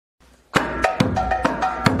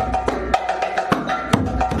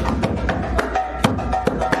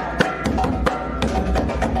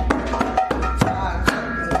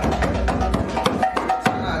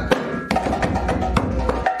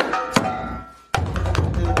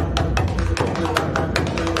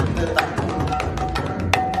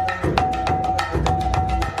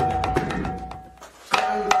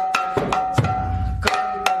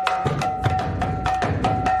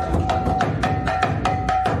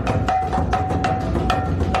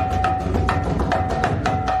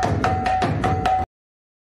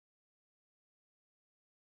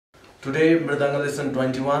Today, Mridanga lesson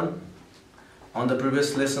 21. On the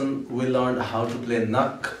previous lesson, we learned how to play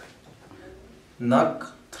Nak. Nak,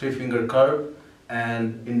 3-finger curve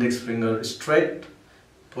and index finger straight.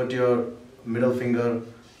 Put your middle finger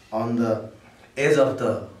on the edge of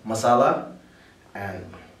the masala and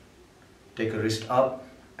take a wrist up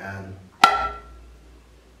and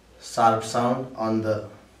sharp sound on the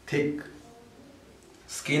thick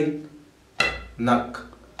skin. Nak,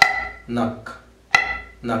 nak,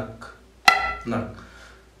 nak, nak.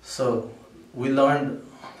 So we learned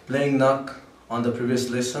playing Nak on the previous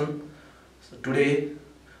lesson. So today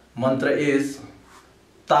mantra is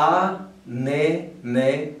Ta Ne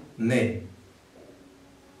Ne Ne.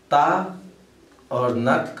 Ta or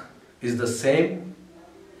Nak is the same.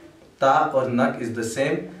 Ta or Nak is the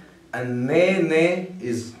same, and Ne Ne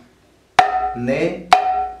is Ne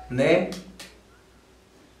Ne.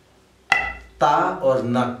 Ta or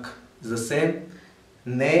Nak is the same.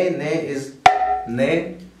 Ne Ne is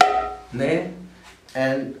Ne Ne,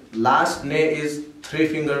 and last Ne is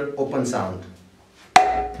 3-finger open sound.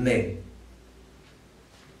 Ne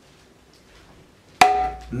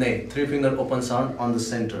Ne, 3-finger open sound on the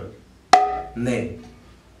center. Ne.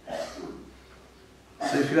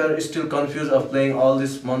 So if you are still confused of playing all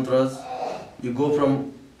these mantras, you go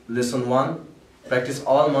from lesson 1, practice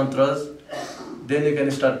all mantras, then you can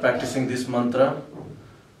start practicing this mantra.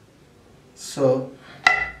 So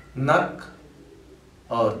Nak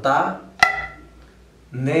or Ta,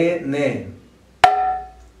 Ne Ne,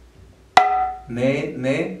 Ne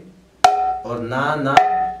Ne, or Na Na,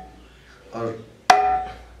 or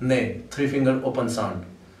Ne, 3-finger open sound.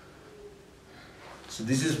 So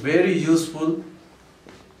this is very useful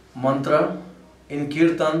mantra in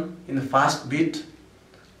kirtan, in fast beat.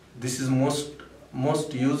 This is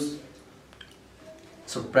most used.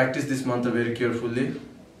 So practice this mantra very carefully.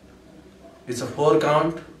 It's a 4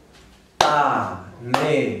 count. Ta,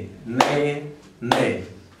 Ne, Ne, Ne.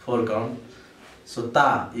 4 count. So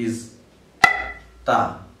Ta is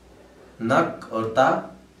Ta. Nak or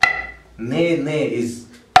Ta. Ne Ne is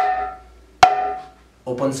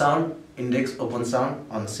open sound, index open sound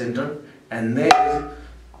on the center, and Ne is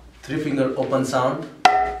 3-finger open sound.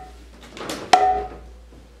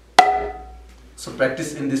 So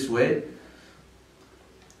practice in this way.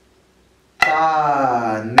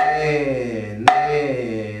 Ta Ne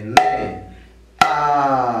Ne Ne.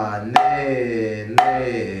 Ta Ne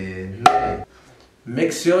Ne Ne.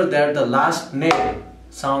 Make sure that the last Ne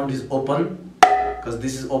sound is open, because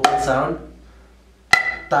this is open sound.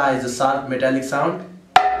 Ta is a sharp metallic sound.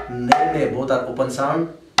 Ne Ne, both are open sound,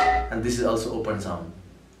 and this is also open sound.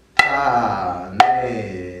 Ta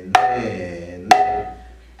Ne Ne Ne.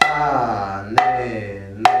 Ta Ne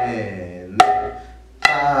Ne Ne.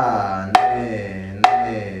 Ta Ne Ne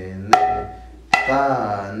Ne.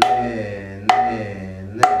 Ta Ne Ne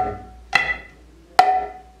Ne.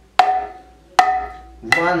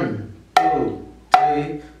 1, 2,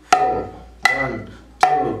 3, 4. 1,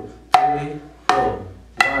 2, 3, 4.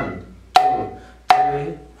 1, 2,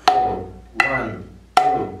 3, 4. 1,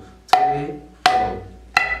 2, 3, 4.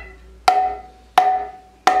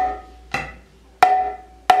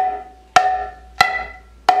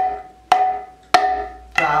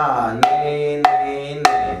 Ta Ne Ne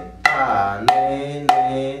Ne. Ta Ne Ne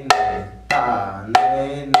Ne. Ta Ne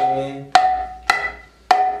Ne.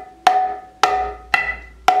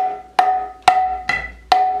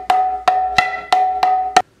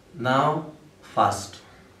 Now fast.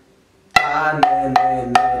 Ta Ne Ne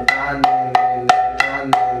Ne. Ta Ne Ne Ne. Ta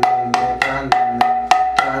Ne Ne Ne. Ta Ne Ne.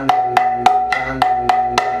 Ta Ne Ne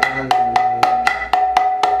Ne. Ta Ne Ne Ne. Ta Ne Ne Ne. 1, 2, 3, 4. 1, 2, 3, 4.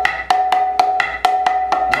 1, 2,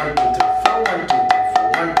 3, 4. 1, 2, 3, 4. 1, 2, 3, 4.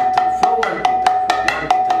 1, 2, 3, 4.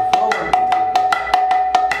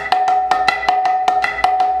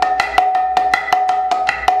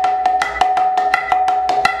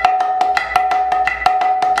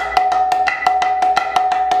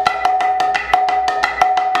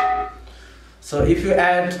 So if you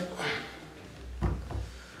add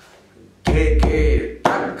Ge Ge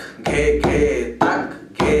Tak, Ge Ge Tak,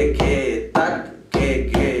 Ge Ge Tak, Ge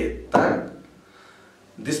Ge Tak,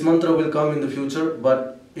 this mantra will come in the future,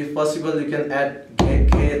 but if possible you can add Ge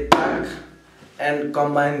Ge Tak and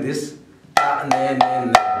combine this Ta Ne Ne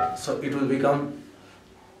Ne. So it will become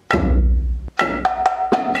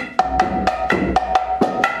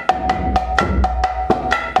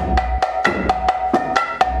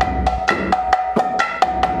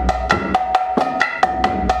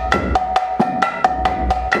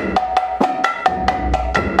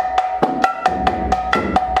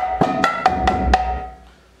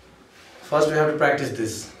First we have to practice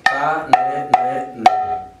this. Ta, ne, ne,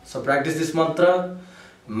 ne. So practice this mantra.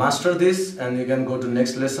 master this and you can go to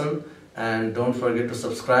next lesson. And don't forget to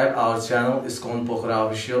subscribe our channel Iskcon Pokhara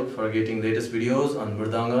official for getting latest videos on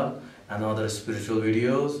Mridanga and other spiritual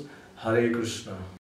videos. Hare Krishna.